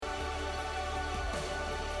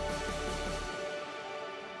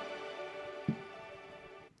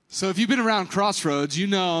So if you've been around Crossroads, you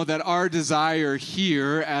know that our desire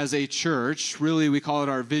here as a church, really we call it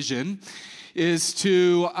our vision, is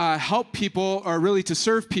to help people, or really to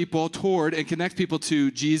serve people toward and connect people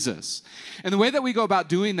to Jesus. And the way that we go about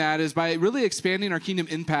doing that is by really expanding our kingdom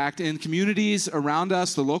impact in communities around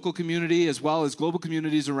us, the local community, as well as global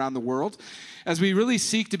communities around the world, as we really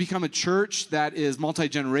seek to become a church that is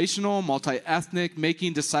multi-generational, multi-ethnic,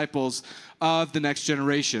 making disciples of the next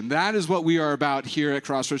generation. That is what we are about here at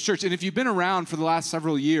Crossroads Church. And if you've been around for the last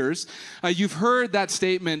several years, you've heard that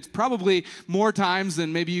statement probably more times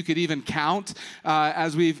than maybe you could even count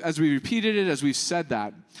as we repeated it, as we've said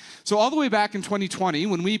that. So all the way back in 2020,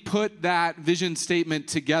 when we put that vision statement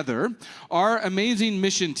together, our amazing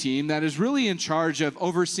mission team that is really in charge of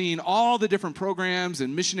overseeing all the different programs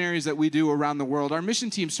and missionaries that we do around the world, our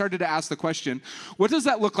mission team started to ask the question, what does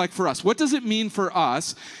that look like for us? What does it mean for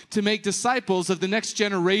us to make disciples of the next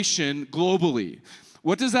generation globally?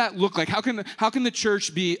 What does that look like? How can the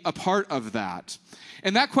church be a part of that?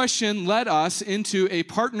 And that question led us into a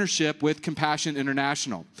partnership with Compassion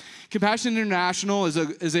International. Compassion International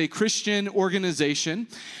is a Christian organization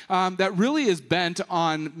that really is bent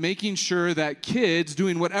on making sure that kids,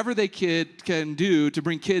 doing whatever they can do to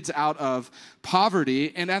bring kids out of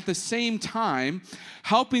poverty, and at the same time,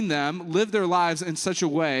 helping them live their lives in such a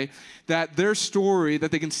way that that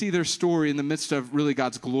they can see their story in the midst of really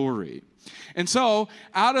God's glory. And so,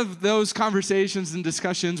 out of those conversations and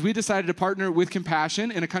discussions, we decided to partner with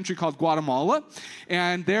Compassion in a country called Guatemala.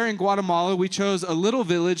 And there in Guatemala, we chose a little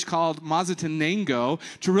village called Mazatenango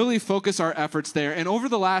to really focus our efforts there. And over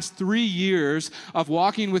the last 3 years of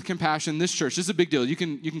walking with Compassion, this church, this is a big deal. You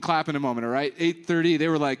can clap in a moment, all right? 8:30, they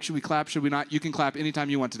were like, should we clap, should we not? You can clap anytime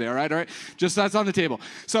you want today, all right? Just that's on the table.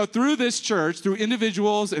 So through this church, through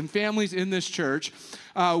individuals and families in this church,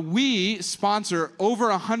 we sponsor over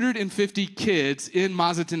 150 kids in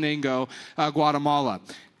Mazatenango, Guatemala.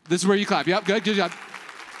 This is where you clap. Yep, good job.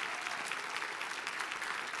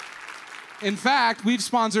 In fact, we've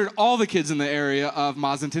sponsored all the kids in the area of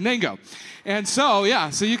Mazatenango. And so,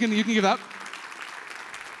 so you can give that.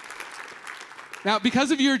 Now, because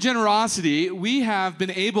of your generosity, we have been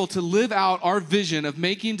able to live out our vision of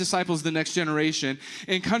making disciples of the next generation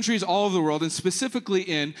in countries all over the world, and specifically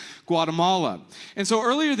in Guatemala. And so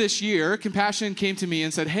earlier this year, Compassion came to me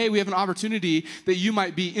and said, hey, we have an opportunity that you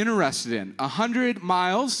might be interested in. 100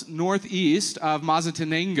 miles northeast of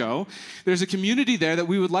Mazatenango, there's a community there that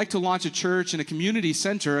we would like to launch a church and a community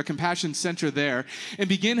center, a Compassion center there, and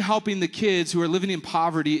begin helping the kids who are living in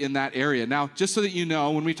poverty in that area. Now, just so that you know,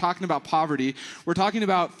 when we're talking about poverty, we're talking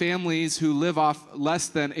about families who live off less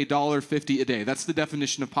than $1.50 a day. That's the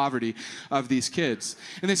definition of poverty of these kids.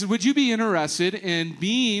 And they said, would you be interested in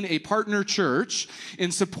being a partner church in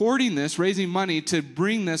supporting this, raising money to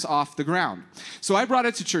bring this off the ground? So I brought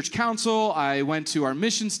it to church council. I went to our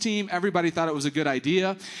missions team. Everybody thought it was a good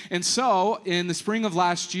idea. And so in the spring of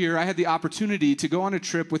last year, I had the opportunity to go on a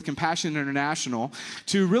trip with Compassion International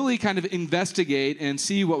to really kind of investigate and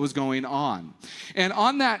see what was going on. And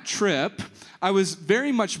on that trip, I was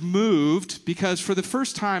very much moved because for the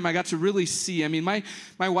first time I got to really see,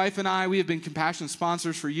 my wife and I, we have been Compassion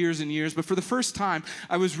sponsors for years and years, but for the first time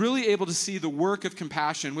I was really able to see the work of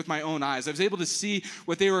Compassion with my own eyes. I was able to see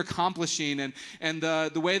what they were accomplishing and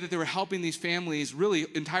the way that they were helping these families, really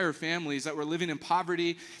entire families that were living in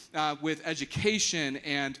poverty, with education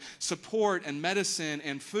and support and medicine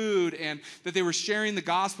and food, and that they were sharing the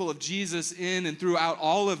gospel of Jesus in and throughout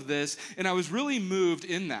all of this, and I was really moved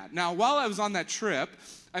in that. Now, while I was on that trip,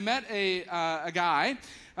 I met a guy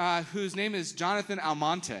whose name is Jonathan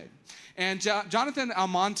Almonte. And Jonathan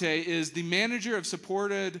Almonte is the manager of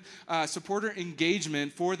supporter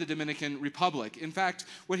engagement for the Dominican Republic. In fact,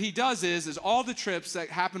 what he does is all the trips that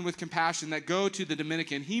happen with Compassion that go to the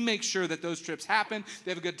Dominican, he makes sure that those trips happen.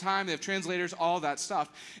 They have a good time. They have translators, all that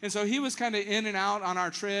stuff. And so he was kind of in and out on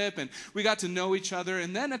our trip, and we got to know each other.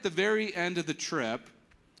 And then at the very end of the trip,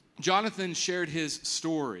 Jonathan shared his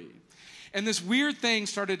story. And this weird thing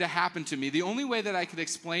started to happen to me. The only way that I could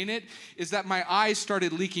explain it is that my eyes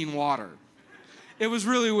started leaking water. It was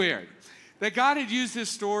really weird. That God had used his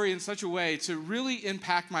story in such a way to really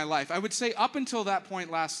impact my life. I would say up until that point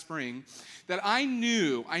last spring, that I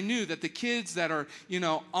knew that the kids that are,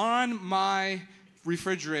 on my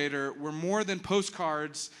refrigerator were more than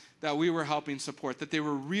postcards that we were helping support, that they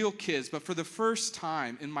were real kids. But for the first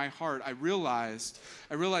time in my heart, I realized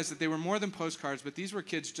that they were more than postcards, but these were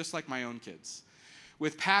kids just like my own kids,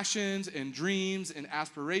 with passions and dreams and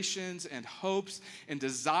aspirations and hopes and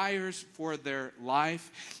desires for their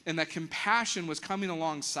life, and that Compassion was coming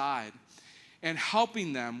alongside and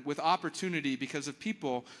helping them with opportunity because of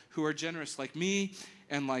people who are generous like me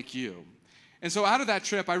and like you. And so out of that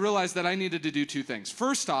trip, I realized that I needed to do two things.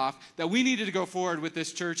 First off, that we needed to go forward with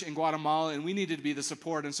this church in Guatemala, and we needed to be the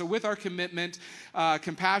support. And so with our commitment,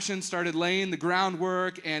 Compassion started laying the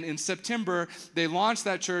groundwork, and in September, they launched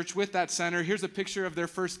that church with that center. Here's a picture of their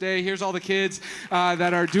first day. Here's all the kids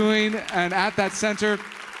that are doing and at that center.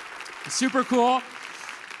 Super cool.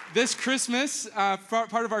 This Christmas,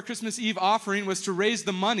 part of our Christmas Eve offering was to raise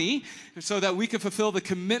the money so that we could fulfill the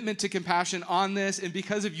commitment to Compassion on this. And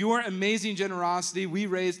because of your amazing generosity, we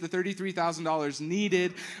raised the $33,000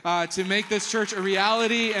 needed to make this church a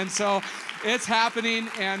reality. And so it's happening.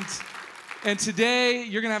 And today,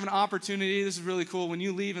 you're going to have an opportunity. This is really cool. When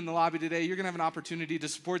you leave in the lobby today, you're going to have an opportunity to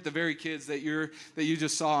support the very kids that you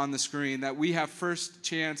just saw on the screen, that we have first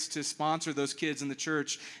chance to sponsor those kids in the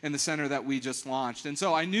church and the center that we just launched. And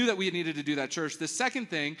so I knew that we needed to do that church. The second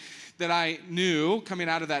thing that I knew coming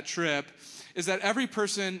out of that trip is that every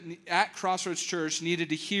person at Crossroads Church needed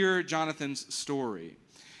to hear Jonathan's story.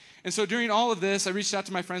 And so during all of this, I reached out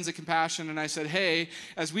to my friends at Compassion and I said, hey,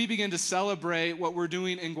 as we begin to celebrate what we're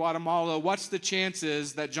doing in Guatemala, what's the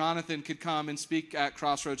chances that Jonathan could come and speak at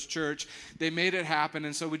Crossroads Church? They made it happen.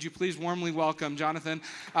 And so would you please warmly welcome Jonathan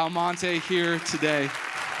Almonte here today.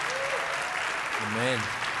 Amen.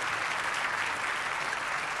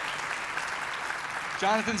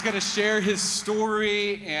 Jonathan's going to share his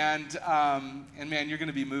story, and man, you're going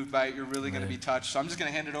to be moved by it. You're really going to be touched. So I'm just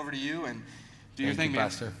going to hand it over to you and do your thing, man.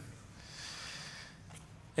 Pastor.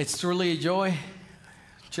 It's truly a joy,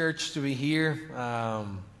 church, to be here.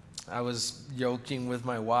 I was joking with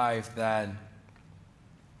my wife that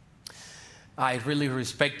I really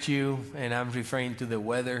respect you, and I'm referring to the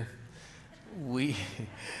weather.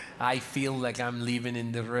 I feel like I'm living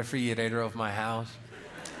in the refrigerator of my house.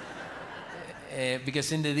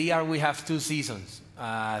 Because in the DR we have two seasons,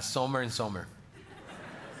 summer and summer.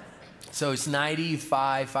 So it's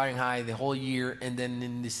 95 Fahrenheit the whole year, and then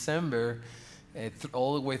in December,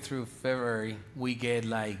 all the way through February, we get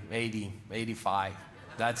like 80, 85.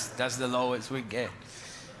 That's the lowest we get.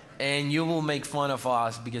 And you will make fun of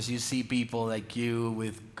us because you see people like you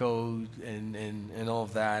with coat and all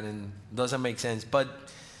of that, and it doesn't make sense. But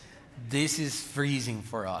this is freezing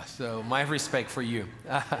for us, so my respect for you.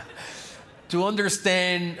 To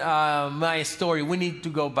understand my story, we need to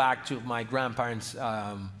go back to my grandparents'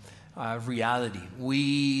 reality.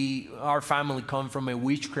 Our family come from a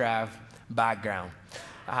witchcraft background.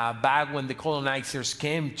 Back when the colonizers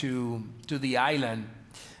came to the island,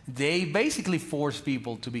 they basically forced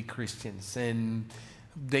people to be Christians, and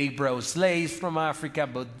they brought slaves from Africa,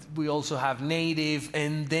 but we also have native,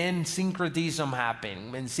 and then syncretism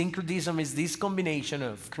happened. And syncretism is this combination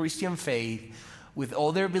of Christian faith with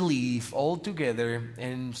other belief all together,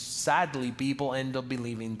 and sadly people end up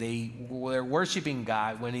believing they're worshiping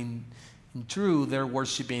God when in truth they're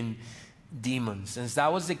worshiping demons. And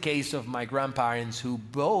that was the case of my grandparents, who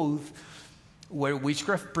both were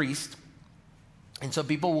witchcraft priests. And so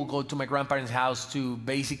people will go to my grandparents' house to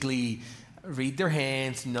basically read their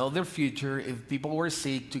hands, know their future, if people were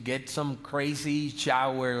sick, to get some crazy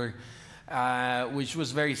shower, which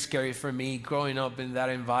was very scary for me growing up in that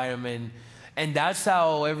environment. And that's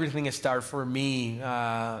how everything started for me.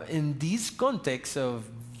 In this context of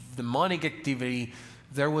demonic activity,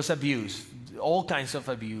 there was abuse, all kinds of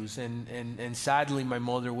abuse. And sadly, my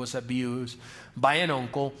mother was abused by an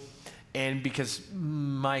uncle. And because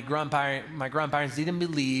my grandparents didn't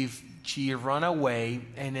believe, she ran away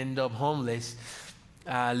and ended up homeless,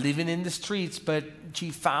 living in the streets. But she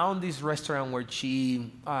found this restaurant where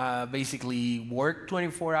she basically worked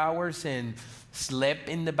 24 hours and slept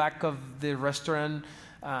in the back of the restaurant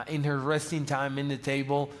in her resting time in the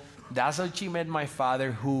table. That's how she met my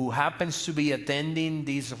father, who happens to be attending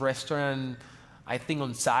this restaurant, I think,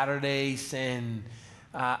 on Saturdays. And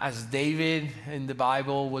as David in the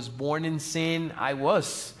Bible was born in sin, I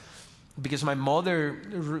was. Because my mother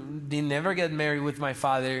didn't never get married with my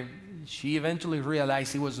father. She eventually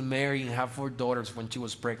realized he was married and had 4 daughters when she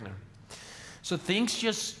was pregnant. So things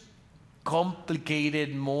just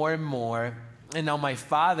complicated more and more. And now my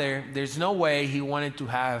father, there's no way he wanted to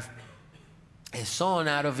have a son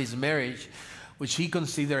out of his marriage, which he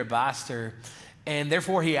considered a bastard. And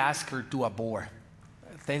therefore he asked her to abort.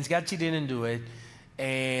 Thanks God she didn't do it.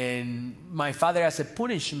 And my father, as a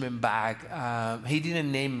punishment back, he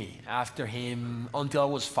didn't name me after him until I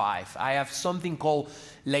was 5. I have something called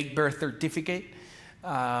late birth certificate,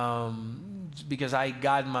 because I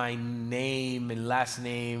got my name and last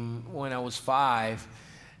name when I was 5.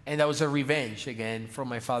 And that was a revenge, again, from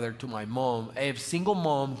my father to my mom. A single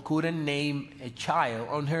mom couldn't name a child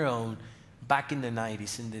on her own back in the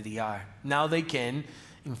 90s in the DR. Now they can,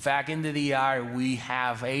 In fact, in the DR, we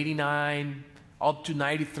have 89 up to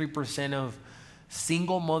 93% of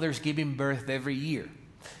single mothers giving birth every year.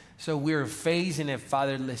 So we're facing a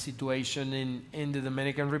fatherless situation in the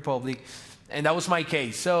Dominican Republic, and that was my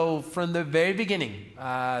case. So from the very beginning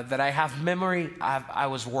that I have memory, I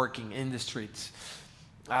was working in the streets.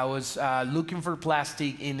 I was looking for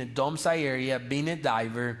plastic in the dump site area, being a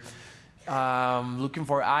diver, looking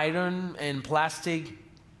for iron and plastic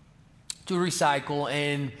to recycle,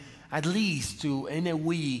 and at least to, in a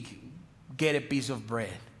week, get a piece of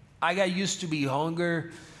bread. I got used to be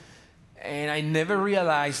hungry, and I never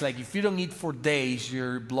realized, like, if you don't eat for days,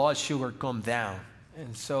 your blood sugar comes down.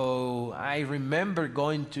 And so I remember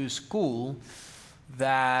going to school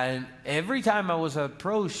that every time I was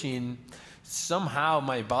approaching, somehow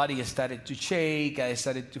my body started to shake, I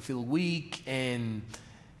started to feel weak, and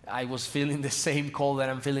I was feeling the same cold that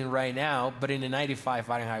I'm feeling right now, but in the 95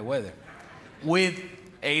 Fahrenheit weather, with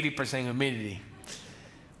 80% humidity.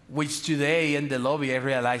 Which today in the lobby I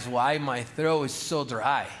realized why my throat is so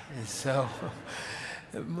dry. And so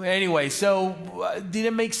anyway, so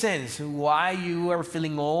didn't make sense why you are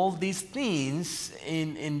feeling all these things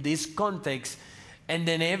in this context. And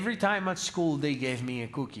then every time at school they gave me a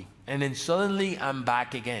cookie. And then suddenly I'm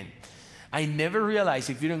back again. I never realized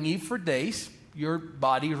if you don't eat for days, your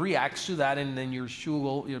body reacts to that, and then your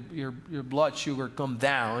sugar, your blood sugar come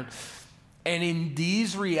down. And in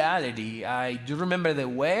this reality, I do remember the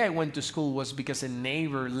way I went to school was because a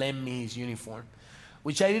neighbor lent me his uniform,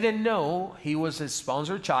 which I didn't know. He was a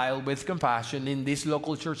sponsored child with compassion in this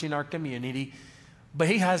local church in our community, but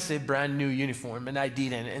he has a brand new uniform, and I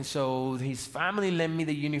didn't. And so his family lent me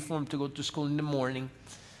the uniform to go to school in the morning,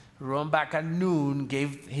 run back at noon,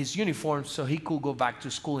 gave his uniform so he could go back to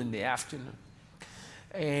school in the afternoon.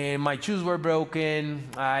 And my shoes were broken.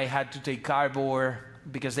 I had to take cardboard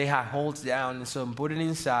because they had holes down, and so put it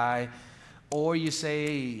inside. Or you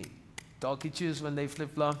say talkie shoes when they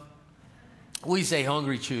flip-flop. We say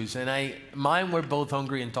hungry shoes, and mine were both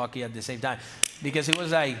hungry and talkie at the same time, because it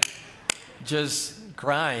was like just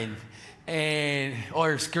crying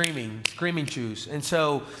or screaming shoes. And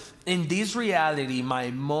so in this reality, my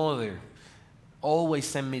mother always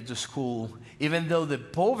sent me to school, even though the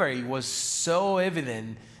poverty was so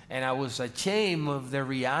evident and I was ashamed of the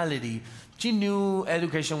reality. She knew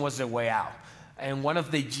education was the way out. And one of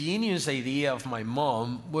the genius idea of my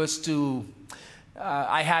mom was to,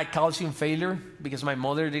 I had calcium failure because my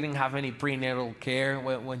mother didn't have any prenatal care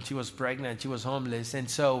when she was pregnant. She was homeless. And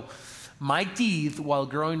so my teeth, while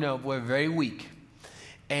growing up, were very weak.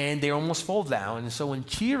 And they almost fall down. And so when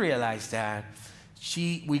she realized that,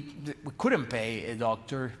 we couldn't pay a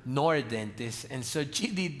doctor nor a dentist. And so she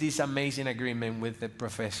did this amazing agreement with the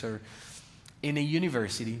professor in a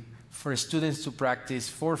university for students to practice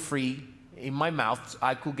for free in my mouth.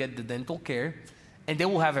 I could get the dental care, and they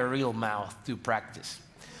will have a real mouth to practice.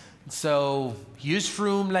 So huge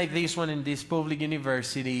room like this one in this public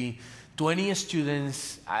university, 20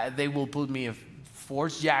 students. They will put me a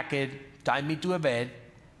force jacket, tie me to a bed,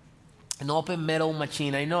 an open metal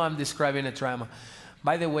machine. I know I'm describing a trauma.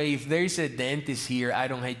 By the way, if there's a dentist here, I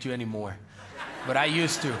don't hate you anymore, but I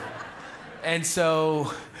used to. And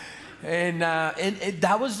so, and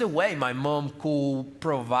that was the way my mom could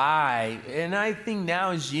provide. And I think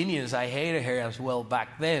now it's genius. I hated her as well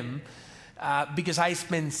back then, because I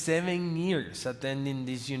spent 7 years attending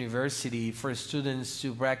this university for students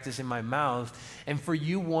to practice in my mouth. And for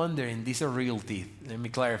you wondering, these are real teeth. Let me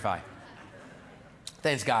clarify.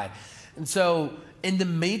 Thanks, God. And so in the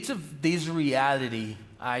midst of this reality,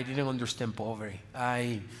 I didn't understand poverty.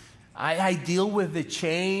 I deal with the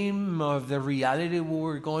shame of the reality we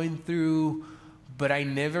were going through, but I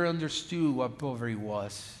never understood what poverty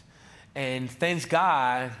was. And thanks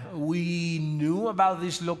God, we knew about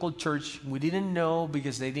this local church. We didn't know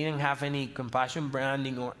because they didn't have any compassion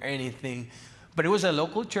branding or anything. But it was a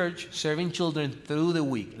local church serving children through the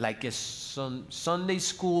week, like a Sunday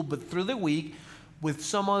school, but through the week, with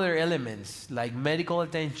some other elements like medical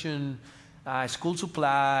attention, school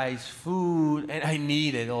supplies, food, and I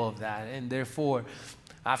needed all of that. And therefore,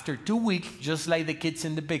 after 2 weeks, just like the kids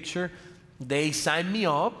in the picture, they signed me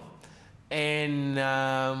up and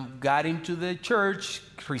got into the church,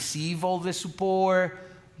 received all the support,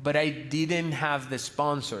 but I didn't have the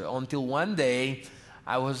sponsor until one day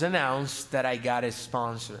I was announced that I got a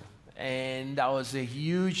sponsor. And that was a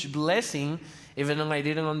huge blessing, even though I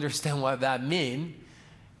didn't understand what that meant.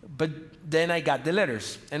 But then I got the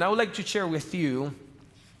letters. And I would like to share with you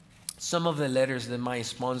some of the letters that my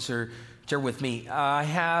sponsor shared with me. I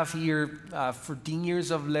have here 14 years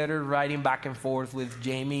of letter writing back and forth with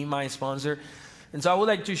Jamie, my sponsor. And so I would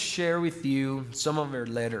like to share with you some of her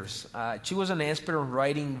letters. She was an expert on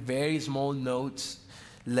writing very small notes,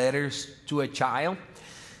 letters to a child.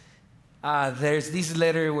 There's this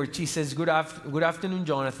letter where she says, good afternoon,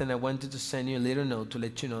 Jonathan. I wanted to send you a little note to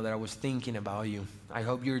let you know that I was thinking about you. I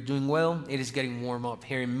hope you're doing well. It is getting warm up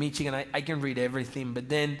here in Michigan. I can read everything, but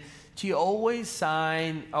then she always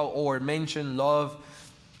signed or mentioned love,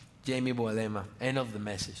 Jamie Boelema. End of the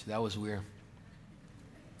message. That was weird.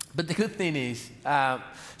 But the good thing is,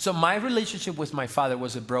 so my relationship with my father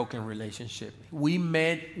was a broken relationship. We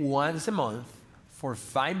met once a month for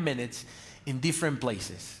 5 minutes in different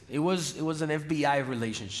places. It was an FBI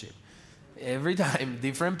relationship. Every time,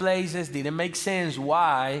 different places, didn't make sense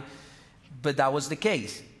why, but that was the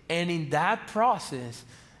case. And in that process,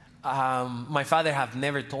 my father have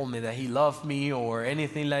never told me that he loved me or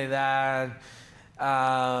anything like that,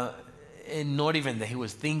 and not even that he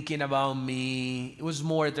was thinking about me. It was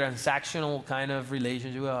more a transactional kind of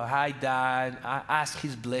relationship. Well, hi, Dad. I ask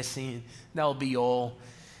his blessing. That'll be all.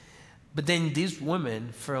 But then this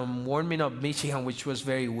woman from warming up Michigan, which was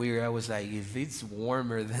very weird, I was like, if it's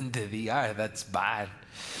warmer than the DR, that's bad.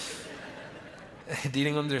 I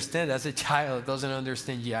didn't understand. As a child, doesn't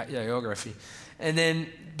understand geography. And then,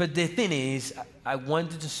 but the thing is, I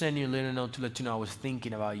wanted to send you a little note to let you know I was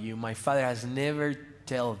thinking about you. My father has never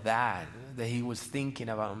told that he was thinking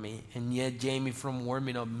about me. And yet Jamie from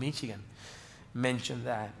warming up Michigan mentioned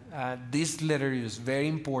that. This letter is very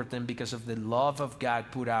important because of the love of God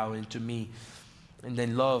put out into me. And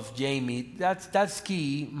then love, Jamie, that's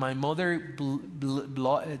key. My mother,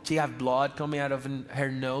 she had blood coming out of her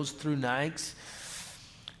nose through Nikes.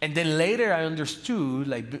 And then later I understood,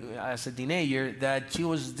 like as a teenager, that she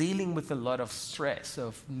was dealing with a lot of stress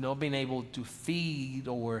of not being able to feed,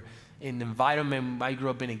 or in the environment. I grew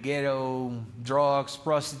up in a ghetto, drugs,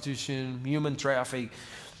 prostitution, human traffic.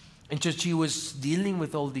 And so she was dealing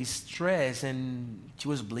with all this stress, and she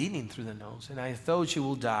was bleeding through the nose. And I thought she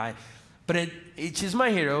would die. But she's my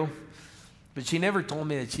hero. But she never told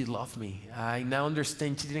me that she loved me. I now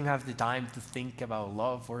understand she didn't have the time to think about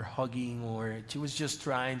love or hugging, or she was just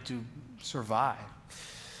trying to survive.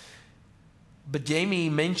 But Jamie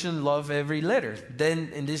mentioned love every letter.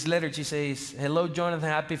 Then in this letter she says, hello, Jonathan,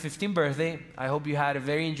 happy 15th birthday. I hope you had a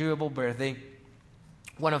very enjoyable birthday.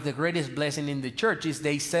 One of the greatest blessings in the church is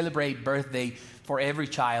they celebrate birthday for every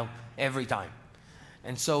child every time.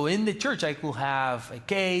 And so in the church, I could have a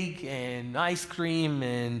cake and ice cream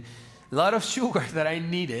and a lot of sugar that I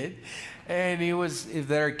needed. And it was, if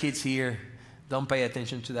there are kids here, don't pay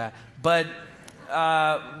attention to that. But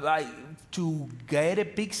to get a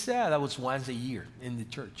pizza, that was once a year in the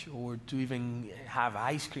church. Or to even have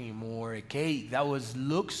ice cream or a cake, that was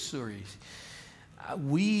luxury.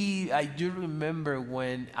 I do remember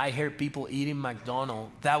when I heard people eating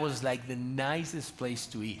McDonald's, that was like the nicest place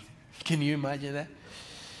to eat. Can you imagine that?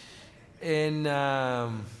 And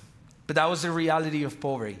but that was the reality of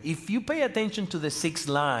poverty. If you pay attention to the 6th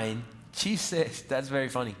line, she says, that's very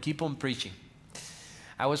funny, keep on preaching.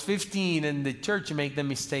 I was 15 and the church made the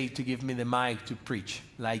mistake to give me the mic to preach,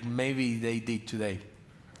 like maybe they did today.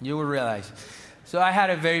 You will realize. So I had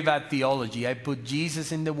a very bad theology. I put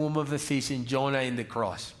Jesus in the womb of the fish and Jonah in the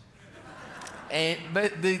cross.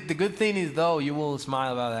 But the good thing is, though, you will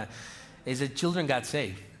smile about that, is that children got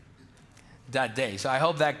saved that day. So I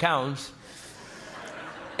hope that counts.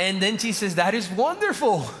 And then she says, that is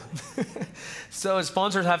wonderful. So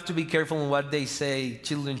sponsors have to be careful on what they say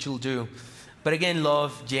children should do. But again,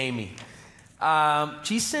 love, Jamie.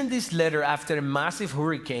 She sent this letter after a massive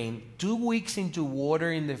hurricane, 2 weeks into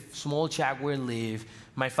water in the small shack where we live.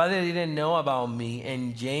 My father didn't know about me,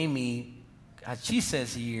 and Jamie, as she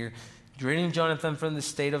says here, greeting Jonathan from the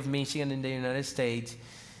state of Michigan in the United States.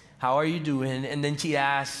 How are you doing? And then she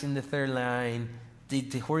asks in the 3rd line,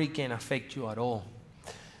 did the hurricane affect you at all?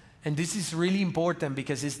 And this is really important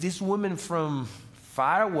because it's this woman from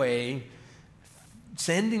far away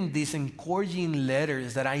sending these encouraging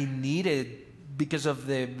letters that I needed because of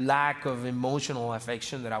the lack of emotional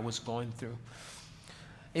affection that I was going through.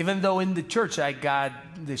 Even though in the church I got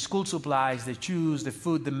the school supplies, the shoes, the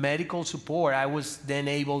food, the medical support, I was then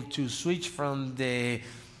able to switch from the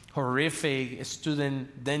horrific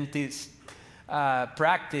student dentist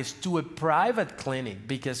practice to a private clinic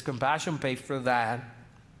because Compassion paid for that.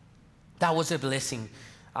 That was a blessing.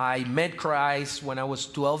 I met Christ when I was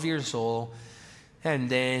 12 years old, and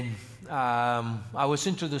then I was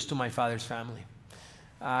introduced to my father's family.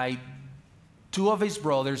 Two of his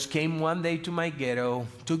brothers came one day to my ghetto,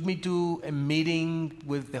 took me to a meeting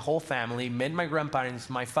with the whole family, met my grandparents,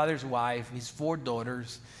 my father's wife, his 4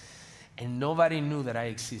 daughters, and nobody knew that I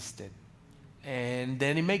existed. And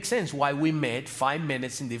then it makes sense why we met 5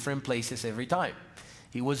 minutes in different places every time.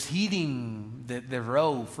 He was hitting the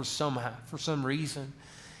road for some reason.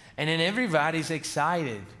 And then everybody's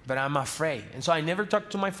excited, but I'm afraid. And so I never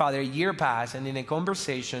talked to my father. A year passed, and in a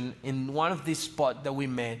conversation in one of these spots that we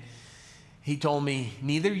met, he told me,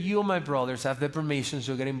 neither you or my brothers have the permission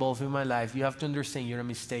to get involved in my life. You have to understand you're a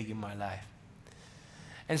mistake in my life.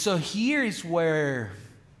 And so here is where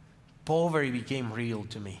poverty became real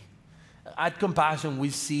to me. At Compassion, we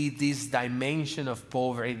see this dimension of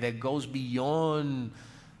poverty that goes beyond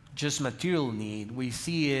just material need. We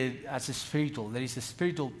see it as a spiritual. There is a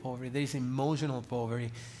spiritual poverty. There is emotional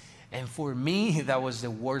poverty. And for me, that was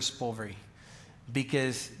the worst poverty,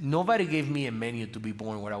 because nobody gave me a menu to be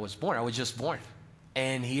born where I was born. I was just born.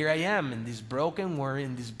 And here I am in this broken world,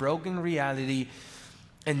 in this broken reality,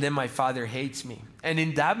 and then my father hates me. And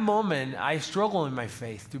in that moment, I struggled in my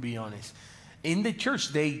faith, to be honest. In the church,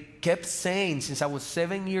 they kept saying, since I was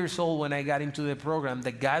 7 years old when I got into the program,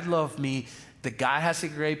 that God loved me, that God has a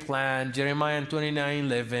great plan, Jeremiah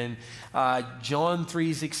 29:11, John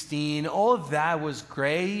 3:16, all of that was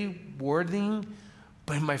great wording,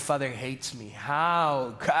 but my father hates me.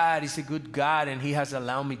 How? God is a good God, and he has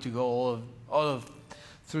allowed me to go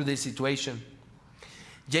through this situation.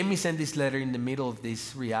 Jamie sent this letter in the middle of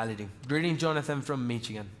this reality. Greeting, Jonathan from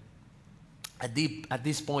Michigan. At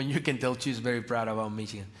this point, you can tell she's very proud about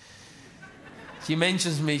Michigan. She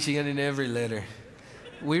mentions Michigan in every letter.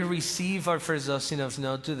 We receive our first dozen of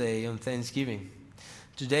snow today on Thanksgiving.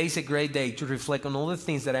 Today is a great day to reflect on all the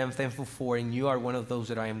things that I am thankful for, and you are one of those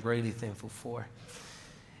that I am greatly thankful for.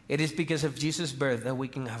 It is because of Jesus' birth that we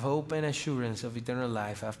can have hope and assurance of eternal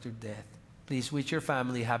life after death. Please wish your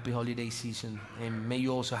family a happy holiday season, and may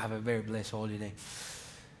you also have a very blessed holiday.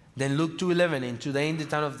 Then Luke 2:11, and today in the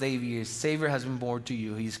town of David, Savior has been born to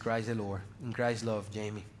you. He is Christ the Lord. In Christ's love,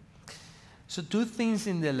 Jamie. So 2 things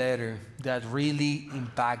in the letter that really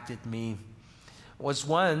impacted me was,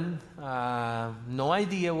 one, no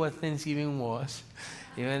idea what Thanksgiving was,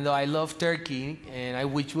 even though I love turkey and I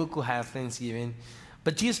wish we could have Thanksgiving.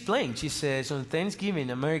 But she explained, she says, on Thanksgiving,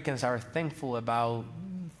 Americans are thankful about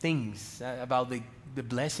things, about the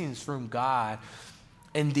blessings from God.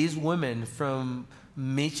 And this woman from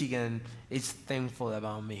Michigan is thankful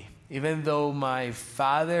about me. Even though my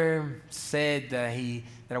father said that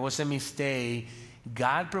I was a mistake,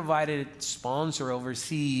 God provided a sponsor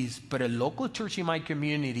overseas, but a local church in my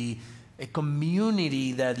community, a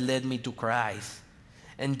community that led me to Christ.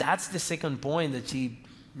 And that's the second point that she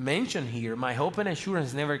mentioned here. My hope and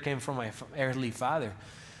assurance never came from my earthly father.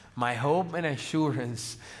 My hope and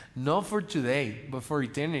assurance, not for today, but for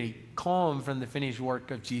eternity, come from the finished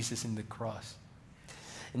work of Jesus in the cross.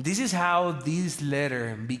 And this is how this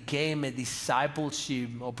letter became a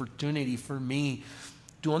discipleship opportunity for me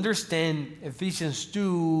to understand Ephesians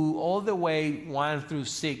 2 all the way 1 through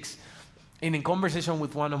 6 in a conversation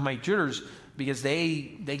with one of my tutors, because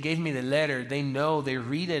they gave me the letter. They know, they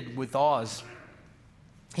read it with us.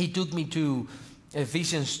 He took me to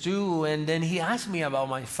Ephesians 2, and then he asked me about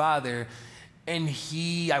my father, and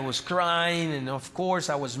I was crying, and of course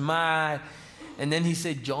I was mad. And then he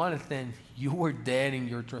said, Jonathan, you were dead in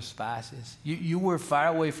your trespasses. You were far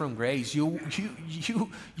away from grace. You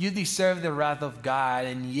deserve the wrath of God,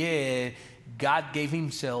 and yet God gave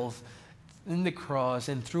himself in the cross,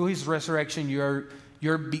 and through his resurrection,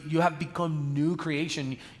 you have become new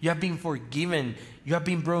creation. You have been forgiven. You have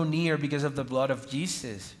been brought near because of the blood of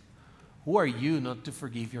Jesus. Who are you not to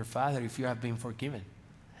forgive your father if you have been forgiven?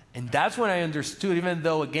 And that's when I understood, even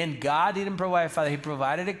though, again, God didn't provide a father, he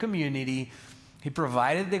provided a community, he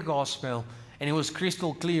provided the gospel, and it was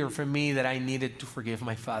crystal clear for me that I needed to forgive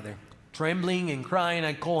my father. Trembling and crying,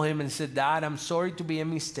 I called him and said, Dad, I'm sorry to be a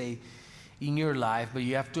mistake in your life, but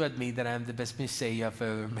you have to admit that I'm the best mistake you have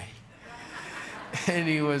ever made. And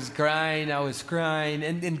he was crying, I was crying,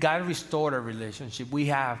 and God restored our relationship. We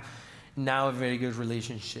have now a very good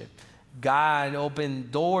relationship. God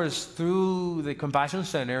opened doors through the Compassion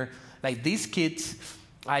Center. Like these kids,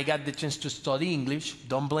 I got the chance to study English.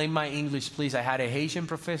 Don't blame my English, please. I had a Haitian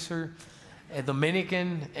professor, a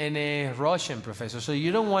Dominican, and a Russian professor. So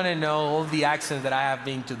you don't want to know all the accents that I have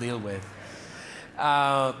been to deal with.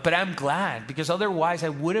 But I'm glad, because otherwise I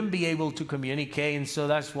wouldn't be able to communicate. And so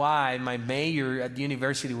that's why my major at the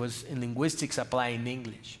university was in linguistics applying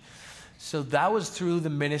English. So that was through the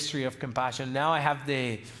ministry of Compassion. Now I have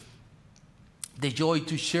the joy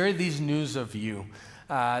to share this news of you,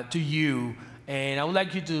 to you. And I would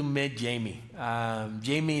like you to meet Jamie.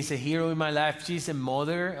 Jamie is a hero in my life. She's a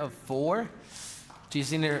mother of 4.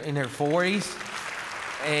 She's in her 40s.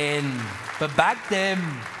 But back then,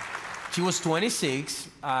 She was 26,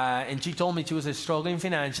 and she told me she was struggling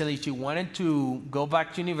financially. She wanted to go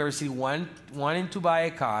back to university, wanting to buy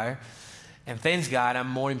a car. And thanks God, I'm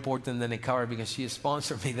more important than a car because she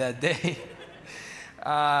sponsored me that day.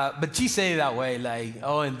 But she said it that way, like,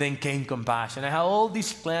 oh, and then came compassion. I had all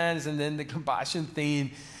these plans, and then the compassion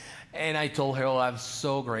thing. And I told her, oh, I'm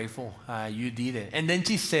so grateful you did it. And then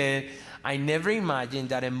she said, I never imagined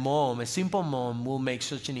that a simple mom, will make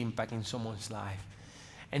such an impact in someone's life.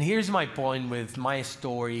 And here's my point with my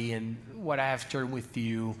story and what I have shared with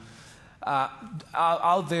you.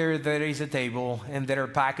 Out there is a table, and there are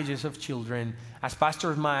packages of children. As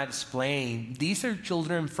Pastor Matt explained, these are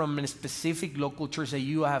children from a specific local church that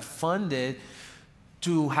you have funded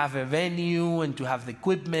to have a venue and to have the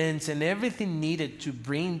equipment and everything needed to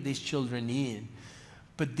bring these children in.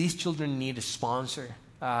 But these children need a sponsor.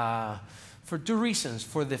 For two reasons: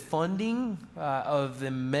 for the funding of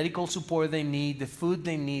the medical support they need, the food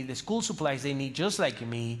they need, the school supplies they need, just like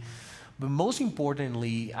me. But most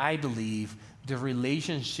importantly, I believe the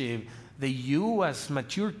relationship that you as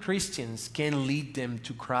mature Christians can lead them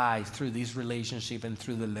to Christ through this relationship and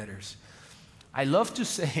through the letters. I love to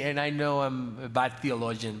say, and I know I'm a bad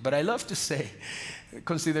theologian, but I love to say,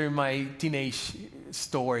 considering my teenage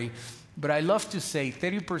story, but I love to say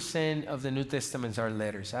 30% of the New Testaments are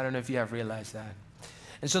letters. I don't know if you have realized that.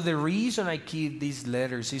 And so the reason I keep these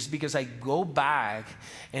letters is because I go back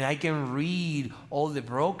and I can read all the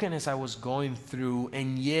brokenness I was going through,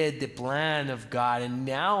 and yet the plan of God. And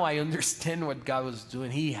now I understand what God was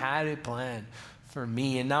doing. He had a plan for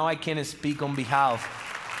me. And now I can speak on behalf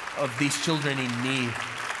of these children in need.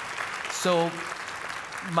 So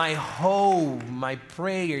my hope, my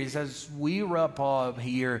prayer is, as we wrap up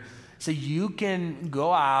here, so you can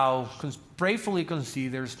go out, prayerfully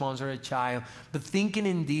consider, sponsor a child, but thinking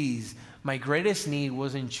in these, my greatest need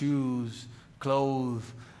wasn't shoes, clothes,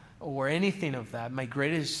 or anything of that. My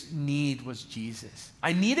greatest need was Jesus.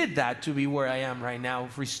 I needed that to be where I am right now,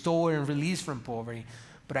 restored and released from poverty,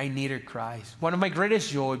 but I needed Christ. One of my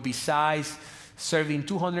greatest joy, besides serving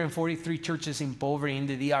 243 churches in poverty in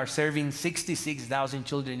the DR, serving 66,000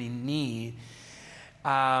 children in need,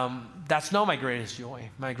 that's not my greatest joy.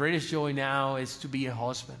 My greatest joy now is to be a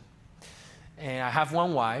husband. And I have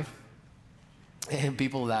one wife, and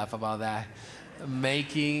people laugh about that.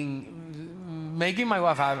 Making my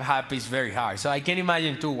wife happy is very hard, so I can't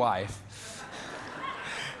imagine two wives.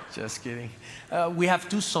 Just kidding. We have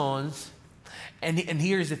two sons, and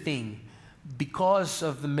here's the thing. Because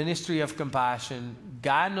of the ministry of compassion,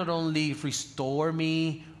 God not only restored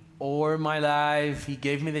me or my life, He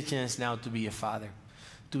gave me the chance now to be a father,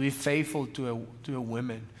 to be faithful to a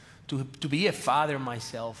woman, to be a father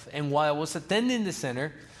myself. And while I was attending the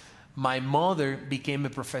center, my mother became a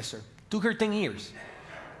professor. Took her 10 years.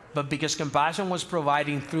 But because compassion was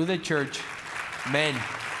providing through the church, man,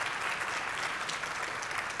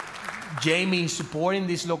 Jamie supporting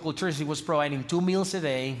this local church, he was providing 2 meals a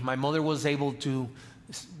day. My mother was able to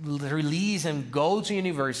release and go to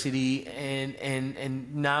university,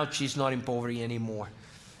 and now she's not in poverty anymore.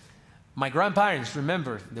 My grandparents,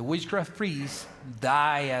 remember, the witchcraft priests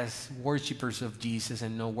die as worshipers of Jesus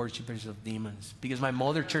and no worshipers of demons, because my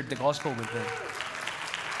mother shared the gospel with them.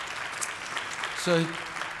 So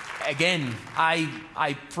again,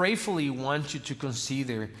 I prayerfully want you to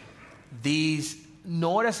consider these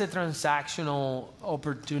not as a transactional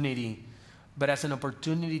opportunity, but as an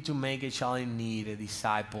opportunity to make a child in need a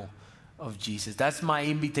disciple of Jesus. That's my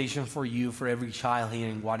invitation for you, for every child here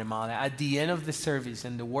in Guatemala. At the end of the service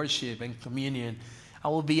and the worship and communion, I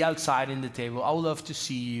will be outside in the table. I would love to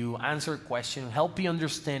see you, answer questions, help you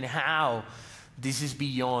understand how this is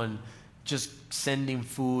beyond just sending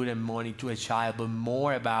food and money to a child, but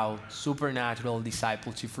more about supernatural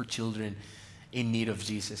discipleship for children in need of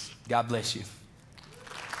Jesus. God bless you.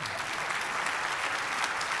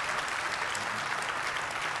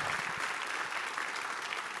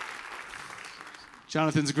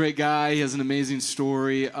 Jonathan's a great guy. He has an amazing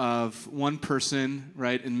story of one person,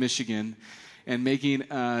 right, in Michigan, and making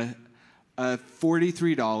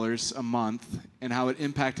 $43 a month, and how it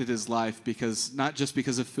impacted his life, because not just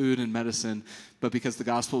because of food and medicine, but because the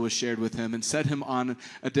gospel was shared with him and set him on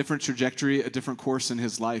a different trajectory, a different course in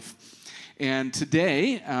his life. And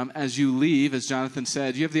today, as you leave, as Jonathan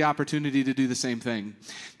said, you have the opportunity to do the same thing.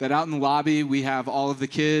 That out in the lobby, we have all of the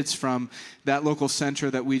kids from that local center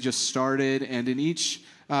that we just started. And in each,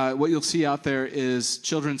 what you'll see out there is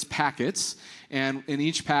children's packets. And in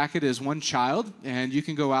each packet is one child. And you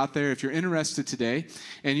can go out there if you're interested today,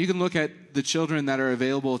 and you can look at the children that are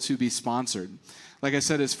available to be sponsored. Like I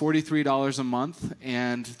said, it's $43 a month,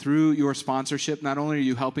 and through your sponsorship, not only are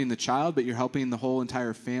you helping the child, but you're helping the whole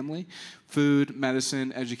entire family, food,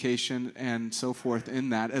 medicine, education, and so forth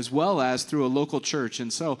in that, as well as through a local church.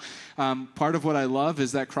 And so part of what I love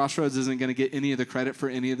is that Crossroads isn't going to get any of the credit for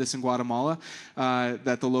any of this in Guatemala,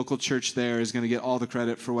 that the local church there is going to get all the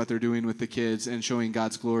credit for what they're doing with the kids and showing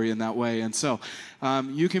God's glory in that way. And so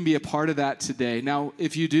you can be a part of that today. Now,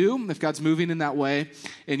 if you do, if God's moving in that way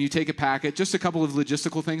and you take a packet, just a couple of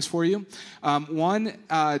logistical things for you. One,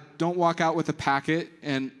 don't walk out with a packet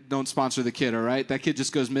and don't sponsor the kid, all right? That kid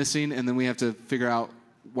just goes missing, and then we have to figure out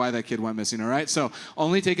why that kid went missing, all right? So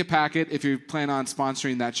only take a packet if you plan on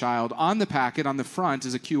sponsoring that child. On the packet, on the front,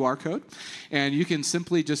 is a QR code, and you can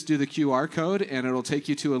simply just do the QR code, and it'll take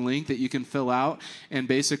you to a link that you can fill out and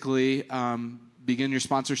basically begin your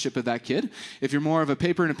sponsorship of that kid. If you're more of a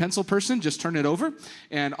paper and a pencil person, just turn it over,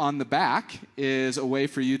 and on the back is a way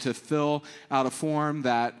for you to fill out a form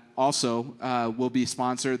that also will be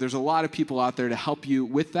sponsored. There's a lot of people out there to help you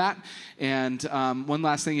with that. And one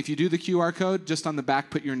last thing, if you do the QR code, just on the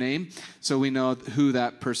back, put your name so we know who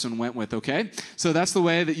that person went with, okay? So that's the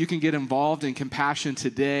way that you can get involved in Compassion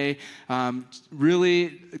today.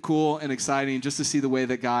 Really cool and exciting just to see the way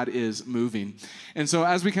that God is moving. And so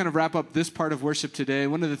as we kind of wrap up this part of worship today,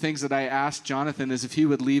 one of the things that I asked Jonathan is if he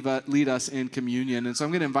would lead us in communion. And so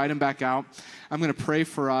I'm going to invite him back out. I'm going to pray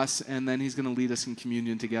for us, and then he's going to lead us in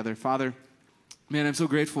communion together. Father, man, I'm so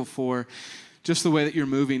grateful for just the way that you're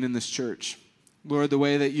moving in this church. Lord, the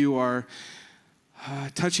way that you are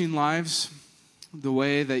touching lives, the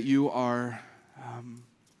way that you are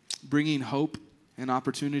bringing hope and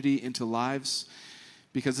opportunity into lives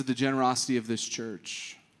because of the generosity of this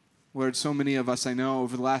church. Lord, so many of us I know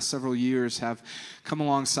over the last several years have come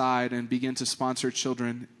alongside and begin to sponsor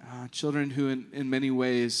children, children who in many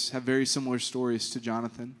ways have very similar stories to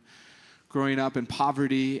Jonathan, growing up in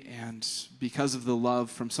poverty and because of the love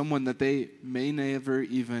from someone that they may never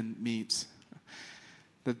even meet,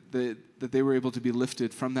 that they were able to be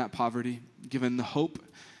lifted from that poverty, given the hope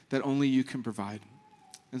that only you can provide.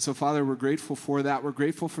 And so, Father, we're grateful for that. We're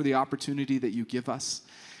grateful for the opportunity that you give us.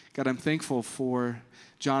 God, I'm thankful for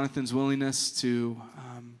Jonathan's willingness to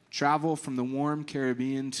travel from the warm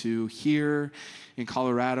Caribbean to here in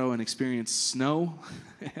Colorado and experience snow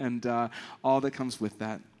and all that comes with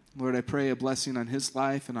that. Lord, I pray a blessing on his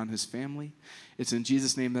life and on his family. It's in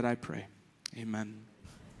Jesus' name that I pray. Amen.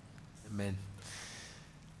 Amen.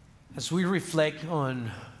 As we reflect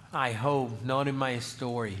on, I hope, not in my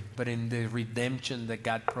story, but in the redemption that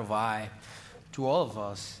God provides to all of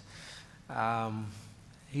us,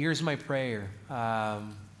 here's my prayer.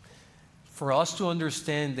 For us to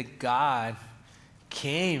understand that God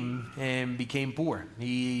came and became poor.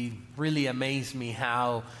 He really amazed me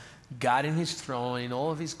how God in his throne, in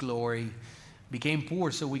all of his glory, became poor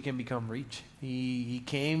so we can become rich. He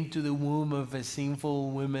came to the womb of a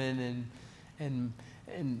sinful woman and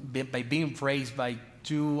by being raised by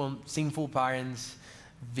two sinful parents,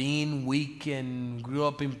 being weak and grew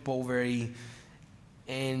up in poverty.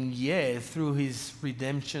 And through his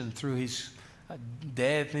redemption, through his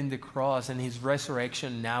death in the cross and his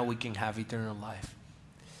resurrection, now we can have eternal life.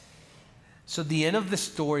 So the end of the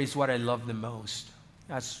story is what I love the most.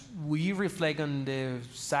 As we reflect on the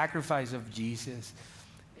sacrifice of Jesus,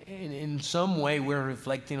 in some way we're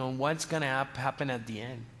reflecting on what's going to happen at the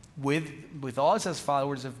end with us as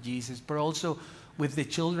followers of Jesus, but also with the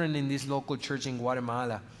children in this local church in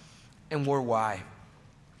Guatemala and worldwide.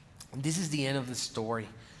 And this is the end of the story.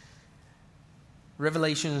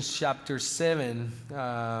 Revelation chapter 7,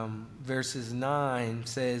 verses 9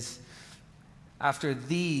 says, after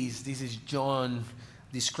these, this is John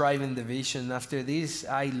describing the vision, after this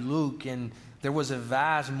I look, and there was a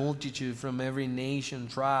vast multitude from every nation,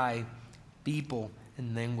 tribe, people,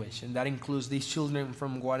 and language. And that includes these children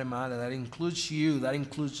from Guatemala, that includes you, that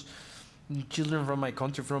includes children from my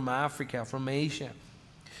country, from Africa, from Asia,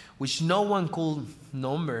 which no one could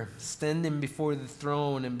number, standing before the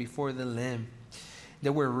throne and before the Lamb. They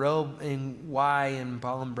were robed in white and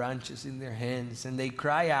palm branches in their hands, and they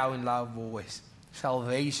cry out in loud voice,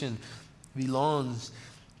 salvation belongs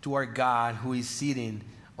to our God who is sitting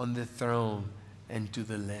on the throne and to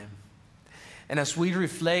the Lamb. And as we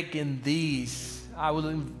reflect in these, I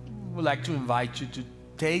would like to invite you to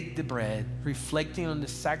take the bread, reflecting on the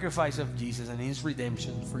sacrifice of Jesus and his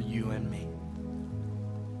redemption for you and me.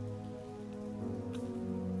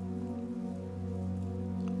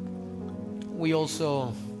 We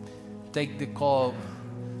also take the call of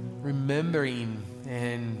remembering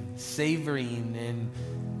and savoring, and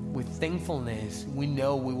with thankfulness, we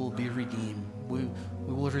know we will be redeemed. We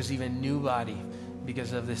will receive a new body,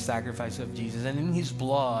 because of the sacrifice of Jesus. And in his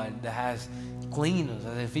blood that has cleaned us.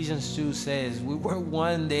 As Ephesians 2 says, we were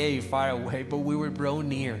one day far away, but we were brought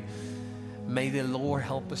near. May the Lord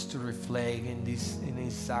help us to reflect in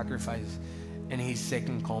his sacrifice and his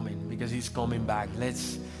second coming, because he's coming back.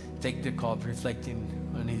 Let's take the cup reflecting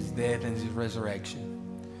on his death and his resurrection.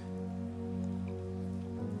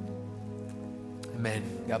 Amen.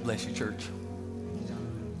 God bless you, church.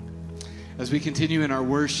 As we continue in our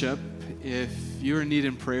worship, if you're in need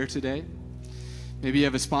in prayer today, maybe you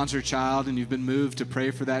have a sponsored child and you've been moved to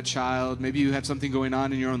pray for that child. Maybe you have something going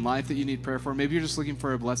on in your own life that you need prayer for. Maybe you're just looking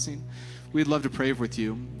for a blessing. We'd love to pray with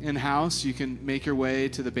you. In-house, you can make your way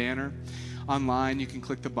to the banner. Online, you can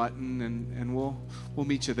click the button and we'll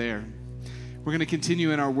meet you there. We're going to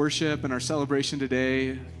continue in our worship and our celebration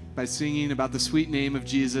today by singing about the sweet name of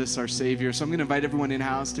Jesus, our Savior. So I'm going to invite everyone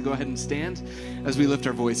in-house to go ahead and stand as we lift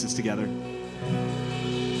our voices together.